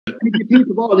if you think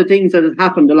of all the things that have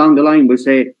happened along the line, we'll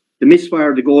say the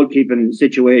misfire, the goalkeeping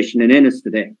situation in Ennis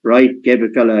today, right? Gave a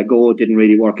fella a goal, didn't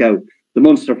really work out. The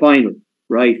Munster final,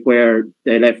 right, where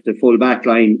they left the full back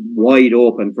line wide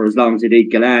open for as long as it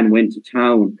did. Galan went to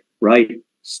town, right?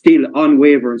 Still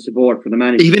unwavering support for the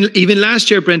manager. Even last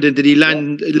year, Brendan, did he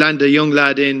land a young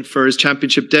lad in for his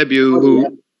championship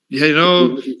debut? You know,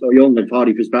 he wasn't so young, and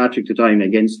Paddy Fitzpatrick at the time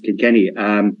against Kilkenny.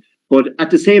 But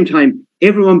at the same time,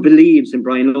 everyone believes in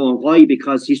Brian Lohan. Why?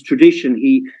 Because his tradition,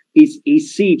 he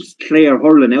seeps Clare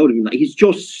hurling out of him. He's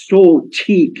just so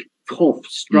teak, tough,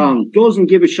 strong. Doesn't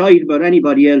give a shite about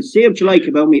anybody else. Say what you like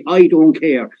about me, I don't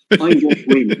care. I'm going to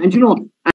win. And you know.